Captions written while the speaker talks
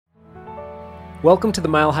Welcome to the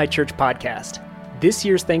Mile High Church podcast. This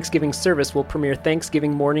year's Thanksgiving service will premiere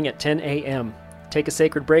Thanksgiving morning at 10 a.m. Take a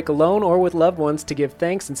sacred break alone or with loved ones to give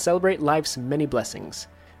thanks and celebrate life's many blessings.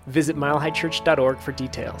 Visit milehighchurch.org for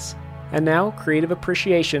details. And now, Creative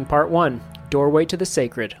Appreciation Part 1, Doorway to the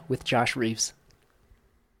Sacred with Josh Reeves.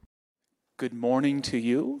 Good morning to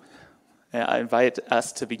you. I invite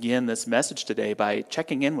us to begin this message today by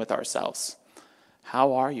checking in with ourselves.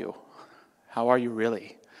 How are you? How are you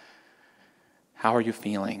really? How are you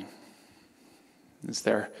feeling? Is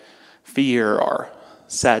there fear or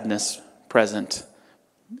sadness present?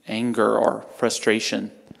 Anger or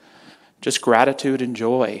frustration? Just gratitude and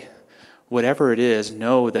joy. Whatever it is,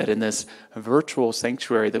 know that in this virtual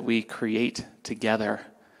sanctuary that we create together,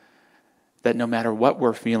 that no matter what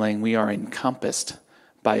we're feeling, we are encompassed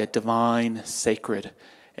by a divine, sacred,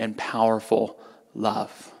 and powerful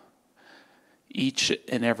love. Each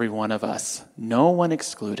and every one of us, no one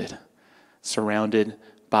excluded, surrounded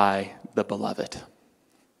by the beloved.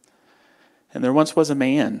 And there once was a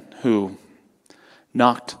man who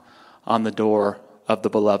knocked on the door of the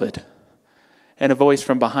beloved, and a voice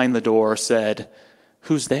from behind the door said,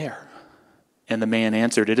 "Who's there?" And the man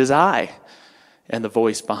answered, "It is I." And the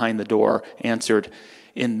voice behind the door answered,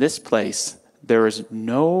 "In this place there is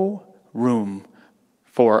no room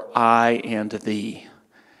for I and thee."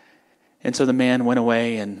 And so the man went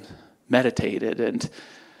away and meditated and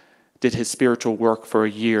did his spiritual work for a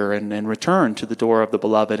year and returned to the door of the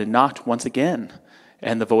beloved and knocked once again.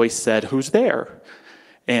 And the voice said, "Who's there?"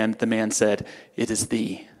 And the man said, "It is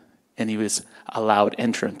thee." And he was allowed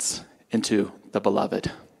entrance into the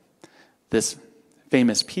beloved. This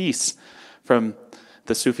famous piece from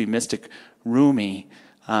the Sufi mystic Rumi,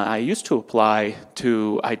 I used to apply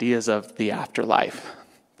to ideas of the afterlife,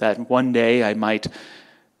 that one day I might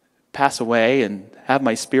pass away and have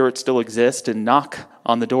my spirit still exist and knock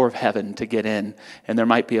on the door of heaven to get in, and there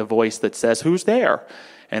might be a voice that says, "Who's there?"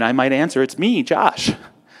 And I might answer, "It's me, Josh,"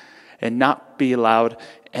 and not be allowed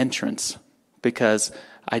entrance because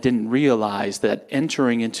I didn't realize that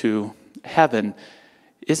entering into heaven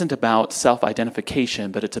isn't about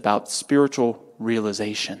self-identification, but it's about spiritual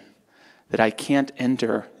realization. That I can't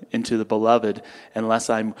enter into the beloved unless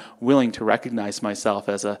I'm willing to recognize myself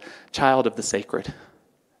as a child of the sacred,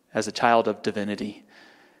 as a child of divinity,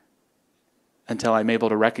 until I'm able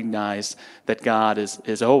to recognize that God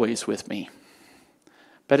is always with me.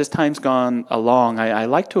 But as time's gone along, I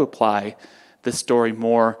like to apply this story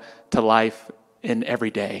more to life in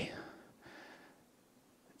every day.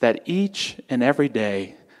 That each and every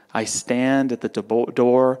day I stand at the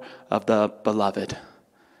door of the beloved.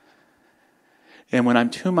 And when I'm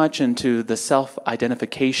too much into the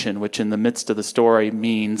self-identification, which in the midst of the story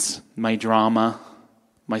means my drama,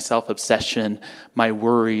 my self-obsession, my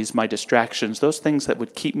worries, my distractions, those things that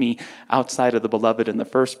would keep me outside of the beloved in the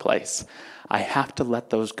first place, I have to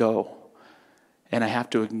let those go. And I have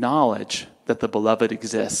to acknowledge that the beloved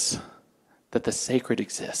exists, that the sacred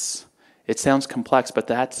exists. It sounds complex, but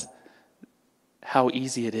that's how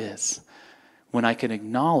easy it is. When I can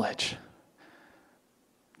acknowledge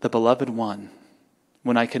the beloved one,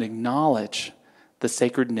 when I can acknowledge the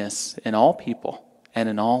sacredness in all people and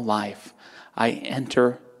in all life, I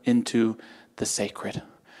enter into the sacred.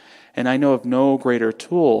 And I know of no greater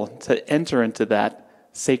tool to enter into that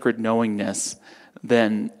sacred knowingness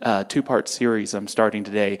than a two-part series I'm starting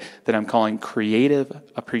today that I'm calling Creative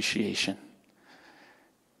Appreciation.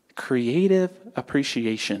 Creative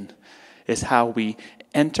appreciation is how we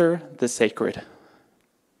enter the sacred.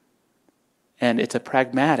 And it's a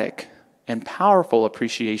pragmatic and powerful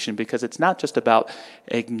appreciation because it's not just about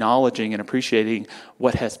acknowledging and appreciating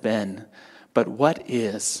what has been, but what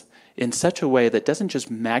is, in such a way that doesn't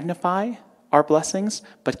just magnify our blessings,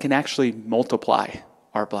 but can actually multiply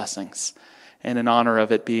our blessings. And in honor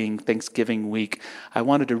of it being Thanksgiving week, I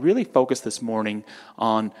wanted to really focus this morning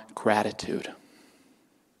on gratitude.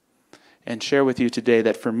 And share with you today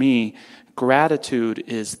that for me, gratitude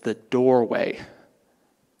is the doorway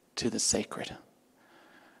to the sacred.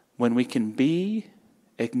 When we can be,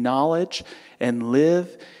 acknowledge, and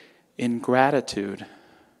live in gratitude,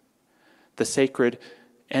 the sacred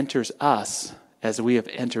enters us as we have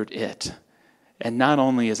entered it. And not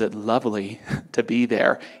only is it lovely to be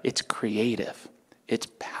there, it's creative, it's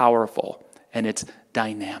powerful, and it's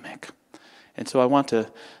dynamic. And so I want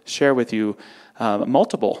to share with you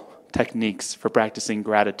multiple techniques for practicing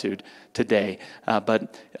gratitude today,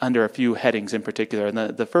 but under a few headings in particular.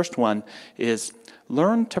 And the first one is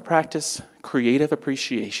learn to practice creative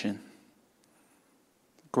appreciation,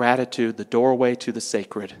 gratitude, the doorway to the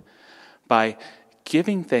sacred, by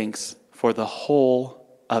giving thanks for the whole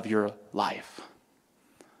of your life.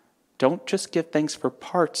 Don't just give thanks for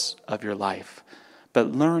parts of your life,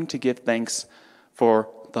 but learn to give thanks for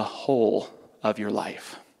the whole of your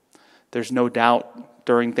life. There's no doubt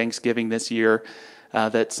during Thanksgiving this year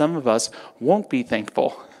that some of us won't be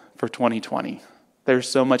thankful for 2020. There's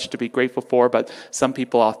so much to be grateful for, but some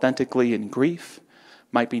people authentically in grief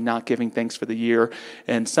might be not giving thanks for the year,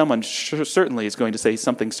 and someone certainly is going to say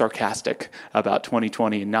something sarcastic about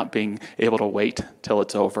 2020 and not being able to wait till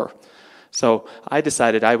it's over. So I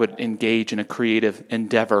decided I would engage in a creative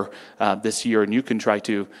endeavor this year, and you can try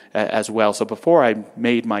to as well. So before I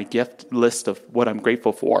made my gift list of what I'm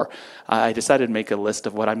grateful for, I decided to make a list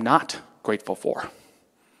of what I'm not grateful for.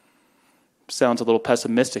 Sounds a little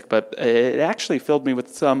pessimistic, but it actually filled me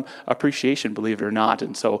with some appreciation, believe it or not.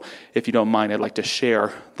 And so if you don't mind, I'd like to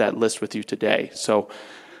share that list with you today. So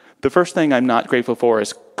the first thing I'm not grateful for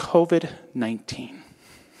is COVID-19.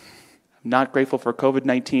 I'm not grateful for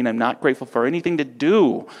COVID-19. I'm not grateful for anything to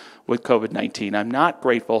do with COVID-19. I'm not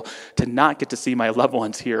grateful to not get to see my loved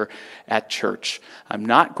ones here at church. I'm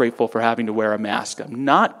not grateful for having to wear a mask. I'm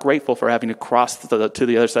not grateful for having to cross to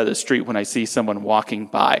the other side of the street when I see someone walking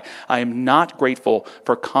by. I am not grateful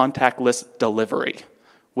for contactless delivery,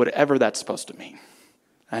 whatever that's supposed to mean.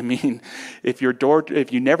 I mean, if you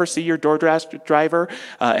never see your DoorDash driver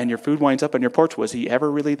and your food winds up on your porch, was he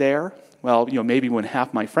ever really there? Well, maybe when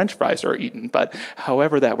half my French fries are eaten, but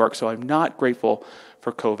however that works. So I'm not grateful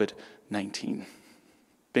for COVID-19.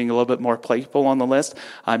 Being a little bit more playful on the list,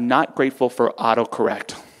 I'm not grateful for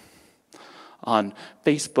autocorrect on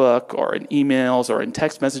Facebook or in emails or in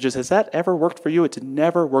text messages. Has that ever worked for you? It's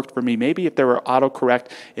never worked for me. Maybe if there were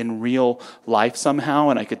autocorrect in real life somehow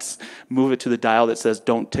and I could move it to the dial that says,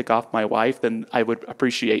 don't tick off my wife, then I would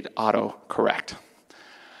appreciate autocorrect.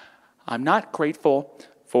 I'm not grateful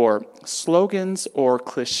for slogans or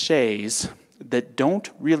cliches that don't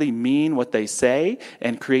really mean what they say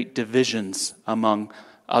and create divisions among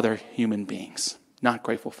other human beings. Not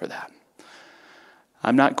grateful for that.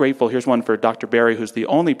 I'm not grateful. Here's one for Dr. Barry, who's the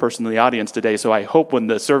only person in the audience today, so I hope when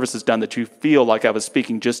the service is done that you feel like I was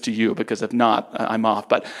speaking just to you, because if not, I'm off.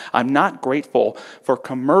 But I'm not grateful for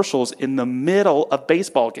commercials in the middle of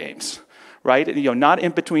baseball games, right? Not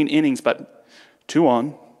in between innings, but 2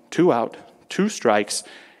 on, 2 out, 2 strikes,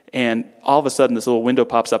 and all of a sudden this little window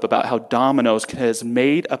pops up about how Domino's has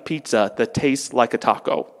made a pizza that tastes like a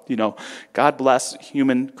taco. God bless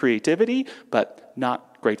human creativity, but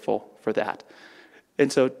not grateful for that.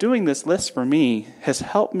 And so doing this list for me has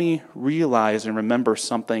helped me realize and remember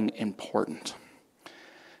something important.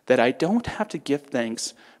 That I don't have to give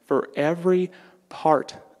thanks for every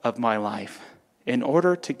part of my life in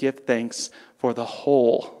order to give thanks for the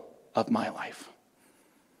whole of my life.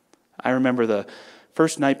 I remember the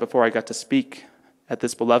first night before I got to speak at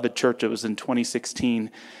this beloved church. It was in 2016,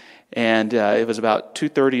 and it was about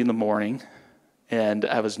 2:30 in the morning, and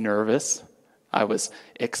I was nervous. I was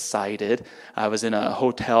excited. I was in a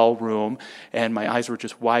hotel room, and my eyes were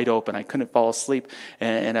just wide open. I couldn't fall asleep,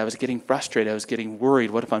 and I was getting frustrated. I was getting worried.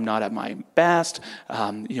 What if I'm not at my best?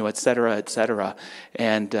 Et cetera, et cetera.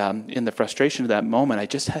 And in the frustration of that moment, I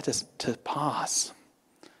just had to pause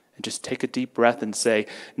and just take a deep breath and say,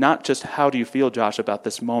 not just how do you feel, Josh, about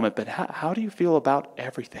this moment, but how do you feel about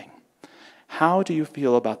everything? How do you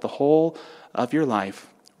feel about the whole of your life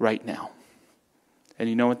right now? And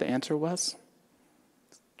you know what the answer was?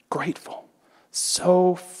 Grateful.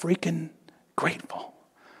 So freaking grateful.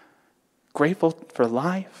 Grateful for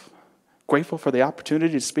life. Grateful for the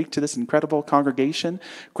opportunity to speak to this incredible congregation.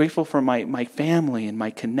 Grateful for my family and my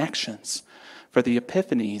connections. For the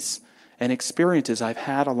epiphanies and experiences I've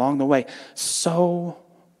had along the way. So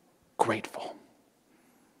grateful.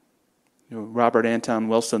 Robert Anton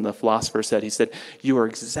Wilson, the philosopher, said, you are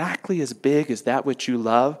exactly as big as that which you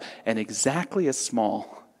love and exactly as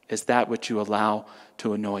small as that which you allow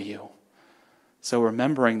to annoy you. So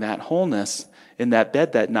remembering that wholeness in that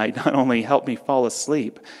bed that night not only helped me fall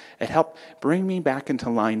asleep, it helped bring me back into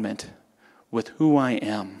alignment with who I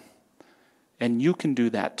am. And you can do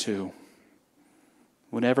that too.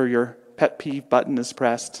 Whenever your pet peeve button is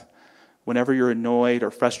pressed, whenever you're annoyed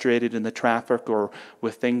or frustrated in the traffic or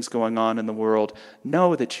with things going on in the world,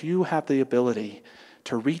 know that you have the ability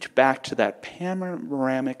to reach back to that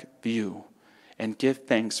panoramic view and give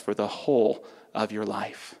thanks for the whole of your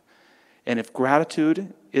life. And if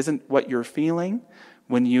gratitude isn't what you're feeling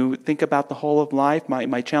when you think about the whole of life,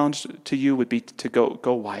 my challenge to you would be to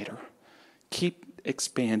go wider. Keep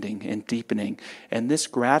expanding and deepening. And this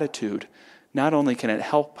gratitude, not only can it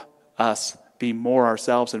help us be more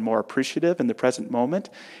ourselves and more appreciative in the present moment,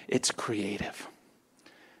 it's creative.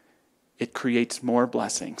 It creates more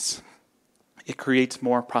blessings. It creates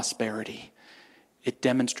more prosperity. it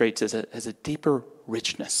demonstrates as a deeper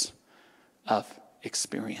richness of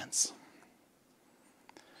experience.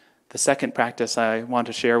 The second practice I want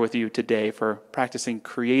to share with you today for practicing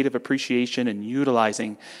creative appreciation and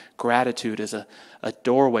utilizing gratitude as a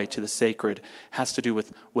doorway to the sacred has to do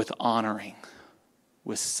with honoring,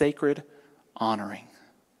 with sacred honoring.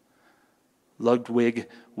 Ludwig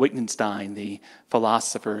Wittgenstein, the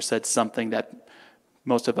philosopher, said something that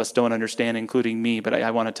most of us don't understand, including me, but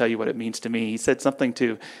I want to tell you what it means to me. He said something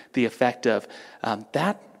to the effect of,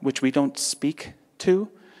 that which we don't speak to,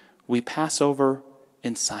 we pass over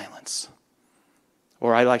in silence.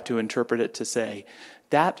 Or I like to interpret it to say,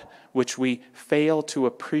 that which we fail to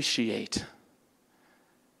appreciate,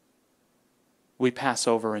 we pass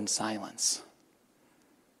over in silence.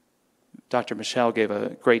 Dr. Michelle gave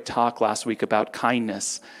a great talk last week about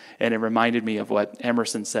kindness, and it reminded me of what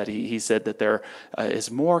Emerson said. He said that there is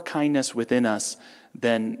more kindness within us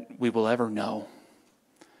than we will ever know.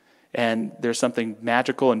 And there's something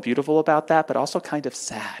magical and beautiful about that, but also kind of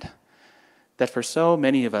sad. That for so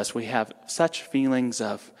many of us, we have such feelings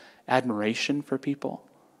of admiration for people,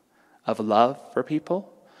 of love for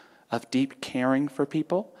people, of deep caring for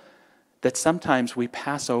people, that sometimes we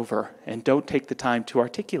pass over and don't take the time to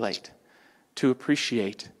articulate, to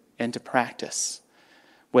appreciate, and to practice.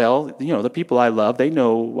 Well, the people I love, they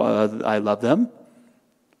know I love them.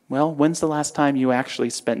 Well, when's the last time you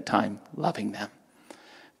actually spent time loving them?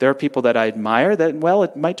 There are people that I admire that, well,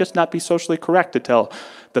 it might just not be socially correct to tell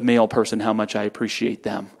the mail person how much I appreciate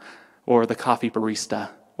them, or the coffee barista,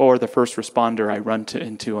 or the first responder I run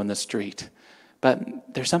into on the street.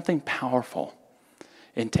 But there's something powerful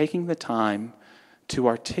in taking the time to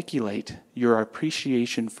articulate your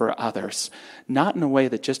appreciation for others, not in a way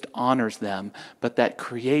that just honors them, but that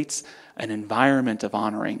creates an environment of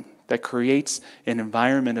honoring, that creates an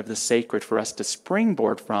environment of the sacred for us to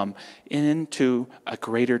springboard from into a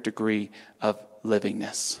greater degree of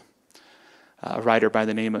livingness. A writer by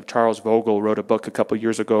the name of Charles Vogel wrote a book a couple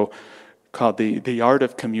years ago called The Art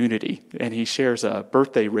of Community, and he shares a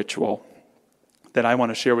birthday ritual that I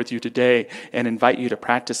want to share with you today and invite you to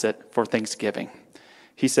practice it for Thanksgiving.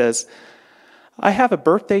 He says, I have a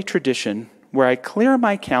birthday tradition where I clear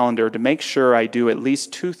my calendar to make sure I do at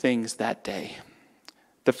least 2 things that day.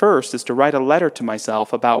 The first is to write a letter to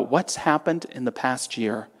myself about what's happened in the past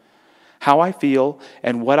year, how I feel,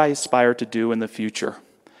 and what I aspire to do in the future.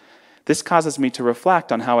 This causes me to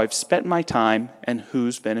reflect on how I've spent my time and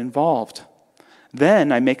who's been involved.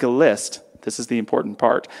 Then I make a list, this is the important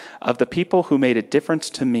part, of the people who made a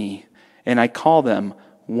difference to me, and I call them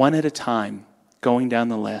one at a time, going down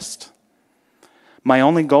the list. My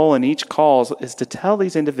only goal in each call is to tell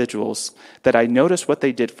these individuals that I notice what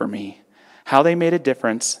they did for me, how they made a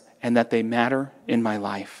difference, and that they matter in my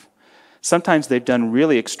life. Sometimes they've done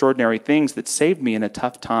really extraordinary things that saved me in a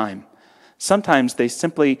tough time. Sometimes they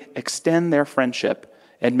simply extend their friendship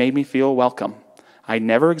and made me feel welcome. I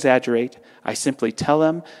never exaggerate. I simply tell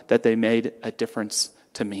them that they made a difference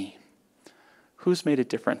to me. Who's made a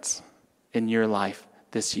difference in your life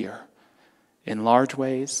this year? In large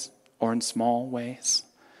ways or in small ways?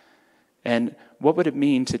 And what would it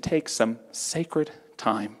mean to take some sacred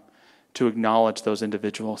time to acknowledge those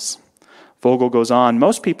individuals? Vogel goes on,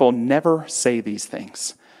 most people never say these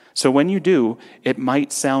things. So when you do, it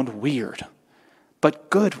might sound weird,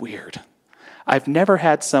 but good weird. I've never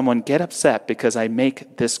had someone get upset because I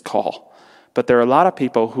make this call, but there are a lot of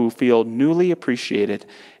people who feel newly appreciated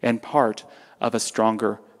and part of a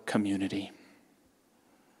stronger community.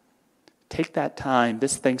 Take that time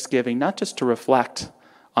this Thanksgiving, not just to reflect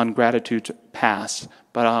on gratitude past,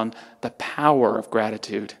 but on the power of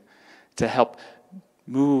gratitude to help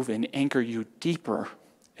move and anchor you deeper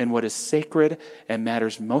in what is sacred and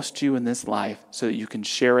matters most to you in this life so that you can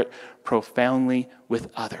share it profoundly with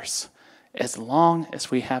others. As long as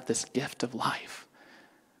we have this gift of life,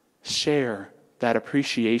 share that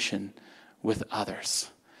appreciation with others.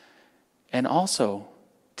 And also,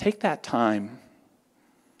 take that time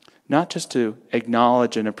not just to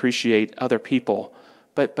acknowledge and appreciate other people,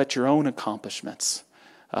 but your own accomplishments.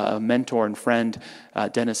 A mentor and friend,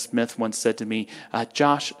 Dennis Smith, once said to me,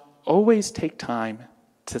 Josh, always take time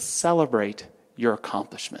to celebrate your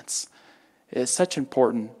accomplishments. It's such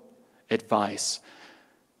important advice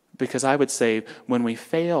because I would say when we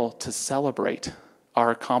fail to celebrate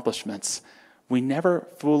our accomplishments, we never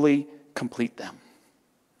fully complete them.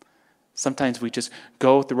 Sometimes we just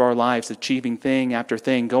go through our lives achieving thing after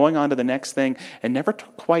thing, going on to the next thing, and never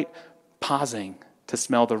quite pausing to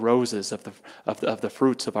smell the roses of the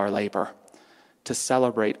fruits of our labor, to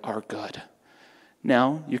celebrate our good.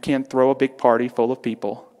 Now, you can't throw a big party full of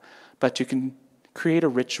people, but you can create a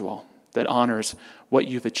ritual that honors what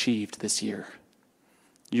you've achieved this year.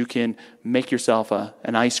 You can make yourself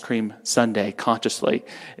an ice cream sundae consciously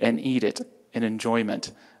and eat it in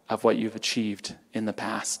enjoyment of what you've achieved in the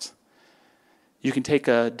past. You can take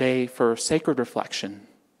a day for sacred reflection,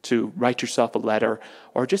 to write yourself a letter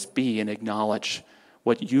or just be and acknowledge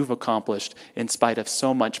what you've accomplished in spite of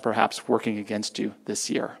so much perhaps working against you this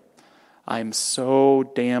year. I'm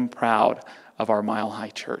so damn proud of our Mile High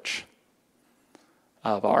Church,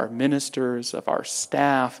 of our ministers, of our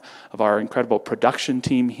staff, of our incredible production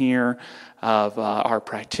team here, of our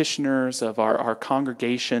practitioners, of our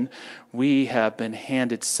congregation. We have been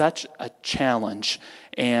handed such a challenge,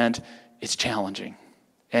 and it's challenging,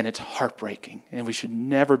 and it's heartbreaking, and we should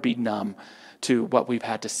never be numb to what we've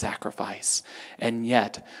had to sacrifice. And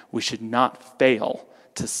yet, we should not fail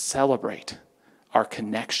to celebrate our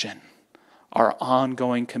connection, our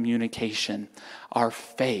ongoing communication, our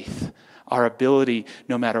faith, our ability,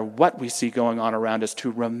 no matter what we see going on around us,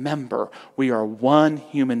 to remember we are one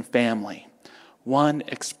human family, one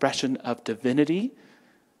expression of divinity,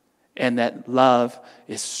 and that love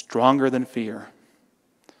is stronger than fear,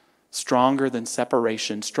 stronger than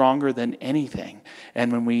separation, stronger than anything.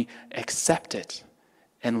 And when we accept it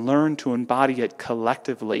and learn to embody it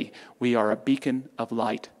collectively, we are a beacon of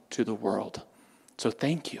light to the world. So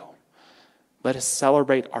thank you. Let us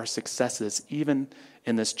celebrate our successes even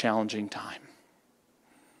in this challenging time.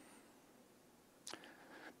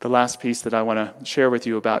 The last piece that I want to share with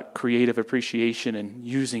you about creative appreciation and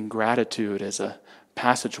using gratitude as a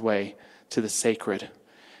passageway to the sacred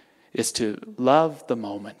is to love the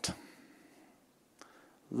moment.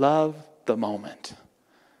 Love the moment.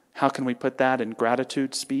 How can we put that in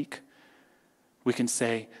gratitude speak? We can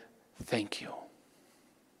say, thank you.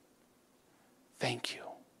 Thank you.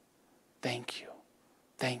 Thank you.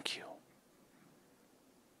 Thank you.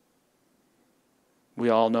 We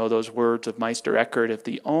all know those words of Meister Eckhart. If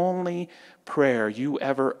the only prayer you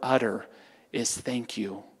ever utter is thank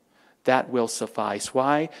you, that will suffice.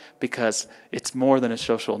 Why? Because it's more than a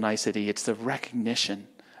social nicety. It's the recognition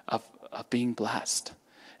of being blessed.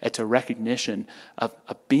 It's a recognition of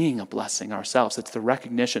being a blessing ourselves. It's the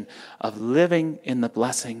recognition of living in the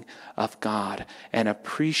blessing of God and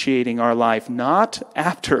appreciating our life, not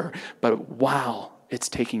after, but while it's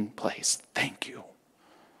taking place. Thank you.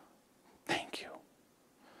 Thank you.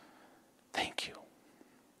 Thank you.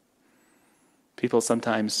 People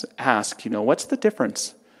sometimes ask, what's the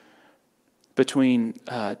difference between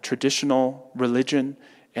traditional religion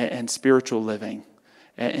and spiritual living?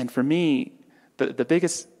 And for me, the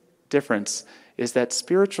biggest difference is that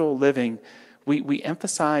spiritual living, we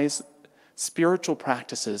emphasize spiritual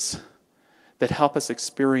practices that help us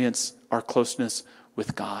experience our closeness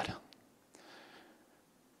with God.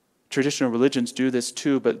 Traditional religions do this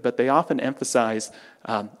too, but they often emphasize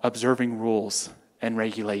observing rules and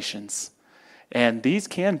regulations. And these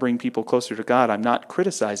can bring people closer to God. I'm not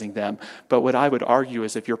criticizing them, but what I would argue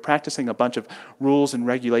is if you're practicing a bunch of rules and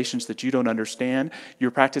regulations that you don't understand,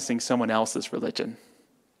 you're practicing someone else's religion.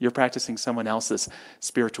 You're practicing someone else's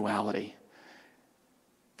spirituality.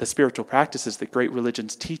 The spiritual practices that great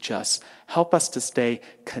religions teach us help us to stay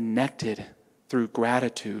connected through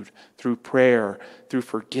gratitude, through prayer, through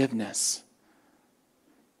forgiveness,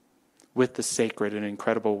 with the sacred in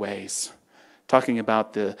incredible ways. Talking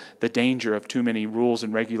about the danger of too many rules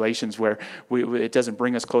and regulations where it doesn't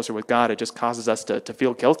bring us closer with God, it just causes us to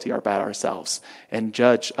feel guilty about ourselves and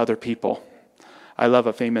judge other people. I love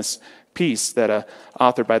a famous piece that an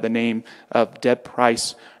author by the name of Deb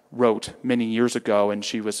Price wrote many years ago, and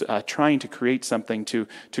she was trying to create something to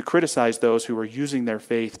criticize those who were using their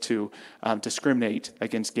faith to discriminate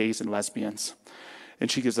against gays and lesbians. And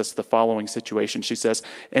she gives us the following situation. She says,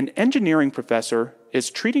 an engineering professor is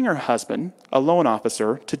treating her husband, a loan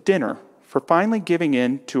officer, to dinner for finally giving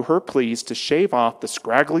in to her pleas to shave off the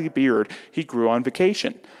scraggly beard he grew on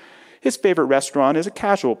vacation. His favorite restaurant is a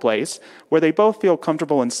casual place where they both feel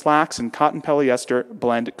comfortable in slacks and cotton polyester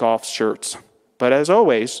blend golf shirts. But as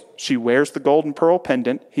always, she wears the golden pearl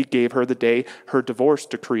pendant he gave her the day her divorce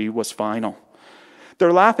decree was final.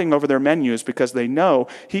 They're laughing over their menus because they know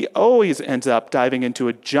he always ends up diving into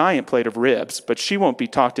a giant plate of ribs, but she won't be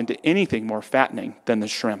talked into anything more fattening than the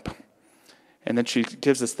shrimp. And then she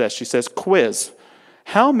gives us this. She says, quiz,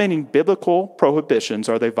 how many biblical prohibitions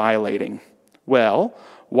are they violating? Well,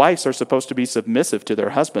 wives are supposed to be submissive to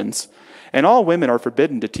their husbands, and all women are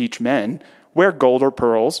forbidden to teach men, wear gold or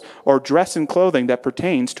pearls, or dress in clothing that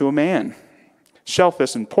pertains to a man.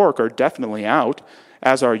 Shellfish and pork are definitely out,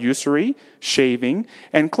 as are usury, shaving,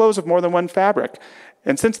 and clothes of more than one fabric.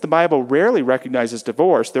 And since the Bible rarely recognizes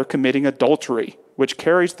divorce, they're committing adultery, which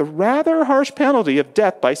carries the rather harsh penalty of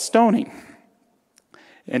death by stoning.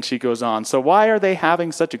 And she goes on, so why are they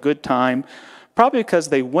having such a good time? Probably because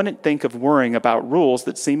they wouldn't think of worrying about rules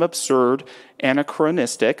that seem absurd,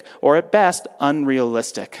 anachronistic, or at best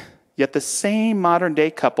unrealistic. Yet the same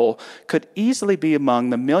modern-day couple could easily be among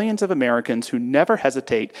the millions of Americans who never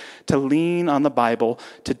hesitate to lean on the Bible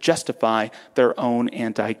to justify their own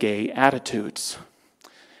anti-gay attitudes.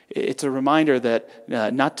 It's a reminder that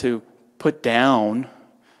not to put down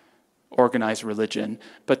organized religion,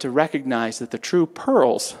 but to recognize that the true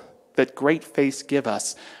pearls that great faiths give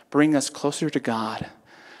us bring us closer to God,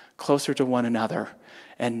 closer to one another,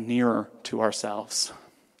 and nearer to ourselves.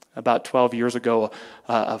 About 12 years ago,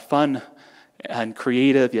 a fun and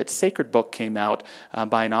creative yet sacred book came out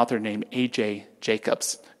by an author named A.J.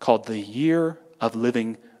 Jacobs called The Year of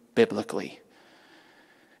Living Biblically.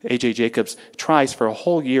 A.J. Jacobs tries for a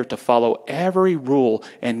whole year to follow every rule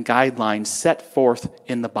and guideline set forth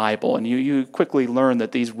in the Bible. And you quickly learn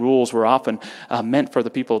that these rules were often meant for the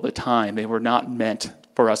people of the time. They were not meant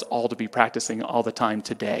for us all to be practicing all the time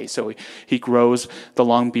today. So he grows the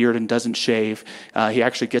long beard and doesn't shave. He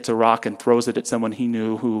actually gets a rock and throws it at someone he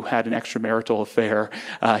knew who had an extramarital affair.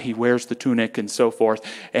 He wears the tunic and so forth.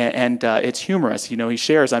 And it's humorous. He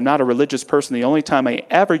shares, I'm not a religious person. The only time I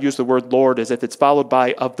ever use the word Lord is if it's followed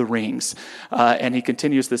by of the rings. And he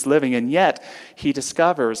continues this living. And yet he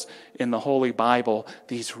discovers in the Holy Bible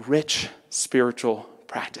these rich spiritual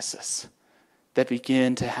practices that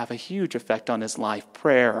begin to have a huge effect on his life.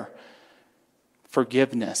 Prayer,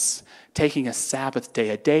 forgiveness, taking a Sabbath day,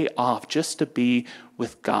 a day off just to be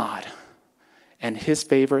with God. And his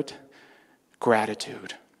favorite,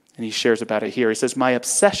 gratitude. And he shares about it here. He says, my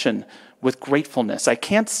obsession with gratefulness. I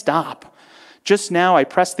can't stop. Just now I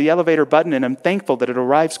press the elevator button and I'm thankful that it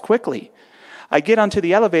arrives quickly. I get onto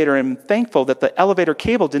the elevator and I'm thankful that the elevator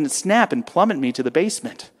cable didn't snap and plummet me to the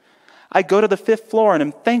basement. I go to the 5th floor and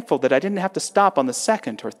I'm thankful that I didn't have to stop on the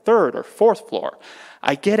 2nd or 3rd or 4th floor.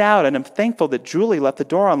 I get out and I'm thankful that Julie left the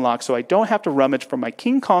door unlocked so I don't have to rummage for my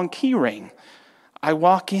King Kong key ring. I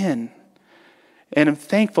walk in and I'm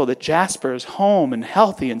thankful that Jasper is home and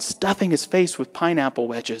healthy and stuffing his face with pineapple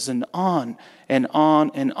wedges, and on and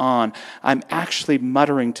on and on. I'm actually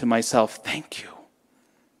muttering to myself, thank you,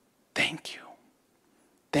 thank you,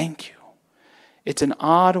 thank you. It's an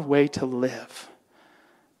odd way to live,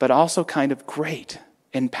 but also kind of great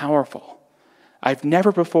and powerful. I've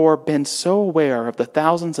never before been so aware of the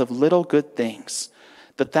thousands of little good things,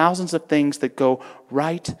 the thousands of things that go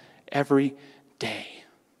right every day.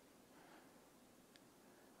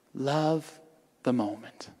 Love the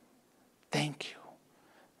moment. Thank you,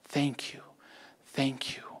 thank you,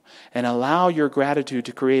 thank you. And allow your gratitude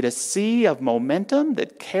to create a sea of momentum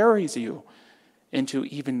that carries you into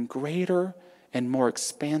even greater and more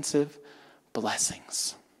expansive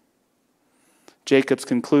blessings. Jacobs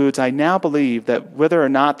concludes, I now believe that whether or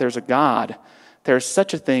not there's a God, there is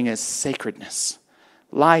such a thing as sacredness.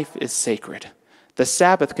 Life is sacred. The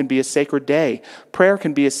Sabbath can be a sacred day. Prayer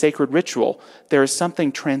can be a sacred ritual. There is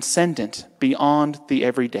something transcendent beyond the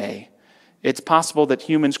everyday. It's possible that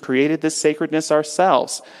humans created this sacredness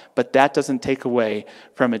ourselves, but that doesn't take away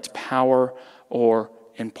from its power or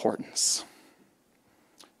importance.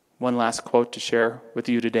 One last quote to share with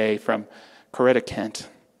you today from Coretta Kent,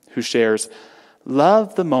 who shares,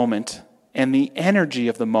 love the moment, and the energy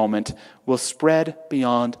of the moment will spread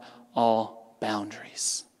beyond all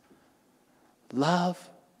boundaries. Love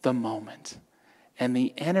the moment, and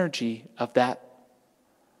the energy of that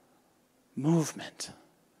movement,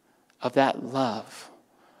 of that love,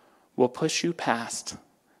 will push you past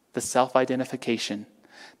the self-identification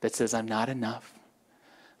that says, I'm not enough.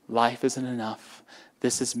 Life isn't enough.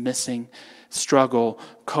 This is missing. Struggle,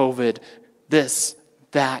 COVID, this,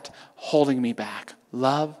 that, holding me back.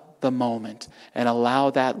 Love the moment and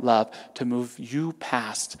allow that love to move you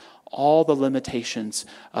past all the limitations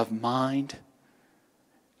of mind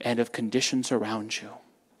and of conditions around you.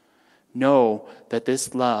 Know that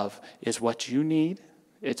this love is what you need.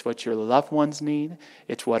 It's what your loved ones need.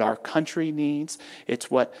 It's what our country needs. It's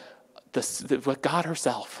what God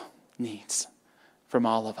herself needs from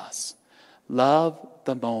all of us. Love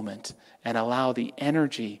the moment and allow the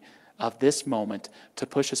energy of this moment to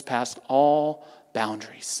push us past all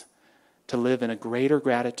boundaries, to live in a greater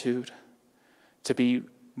gratitude, to be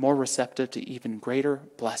more receptive to even greater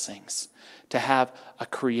blessings, to have a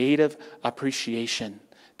creative appreciation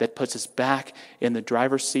that puts us back in the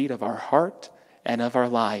driver's seat of our heart and of our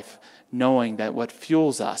life, knowing that what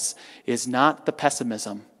fuels us is not the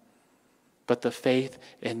pessimism, but the faith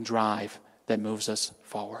and drive that moves us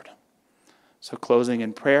forward. So closing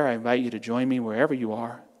in prayer, I invite you to join me wherever you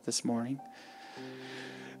are this morning,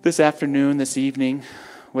 this afternoon, this evening,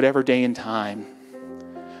 whatever day and time.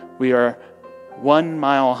 We are 1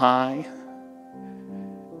 mile high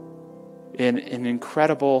in an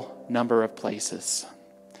incredible number of places.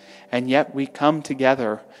 And yet we come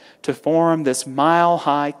together to form this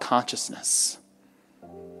mile-high consciousness.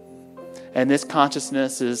 And this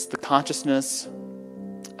consciousness is the consciousness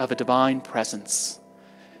of a divine presence.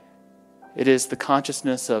 It is the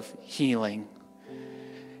consciousness of healing.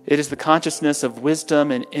 It is the consciousness of wisdom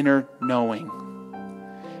and inner knowing.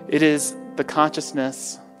 It is the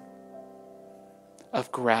consciousness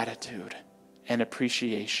of gratitude and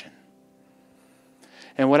appreciation.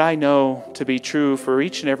 And what I know to be true for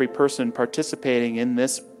each and every person participating in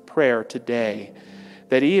this prayer today,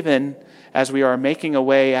 that even as we are making a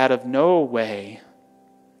way out of no way,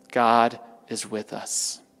 God is with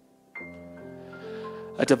us.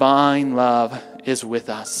 A divine love is with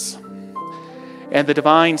us. And the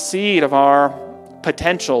divine seed of our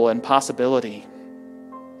potential and possibility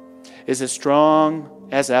is as strong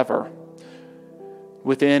as ever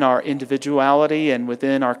within our individuality and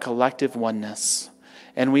within our collective oneness.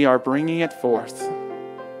 And we are bringing it forth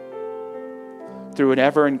through an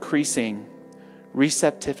ever-increasing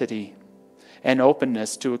receptivity and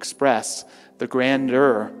openness to express the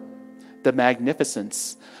grandeur, the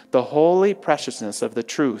magnificence, the holy preciousness of the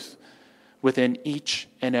truth within each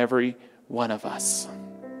and every one of us.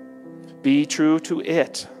 Be true to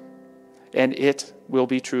it, and it will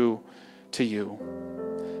be true to you.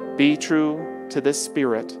 Be true to this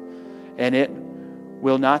Spirit, and it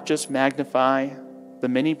will not just magnify the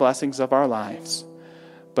many blessings of our lives,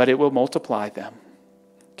 but it will multiply them.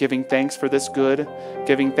 Giving thanks for this good,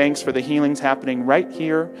 giving thanks for the healings happening right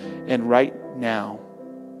here and right now.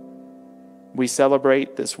 We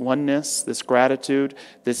celebrate this oneness, this gratitude,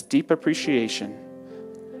 this deep appreciation,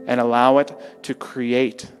 and allow it to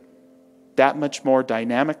create that much more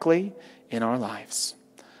dynamically in our lives.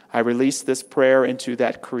 I release this prayer into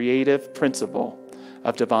that creative principle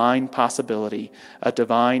of divine possibility, a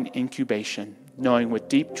divine incubation, knowing with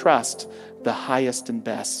deep trust the highest and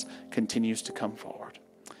best continues to come forward.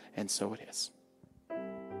 And so it is.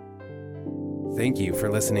 Thank you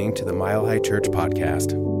for listening to the Mile High Church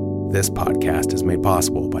podcast. This podcast is made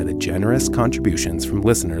possible by the generous contributions from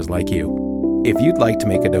listeners like you. If you'd like to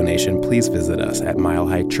make a donation, please visit us at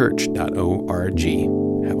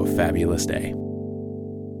milehighchurch.org. Have a fabulous day.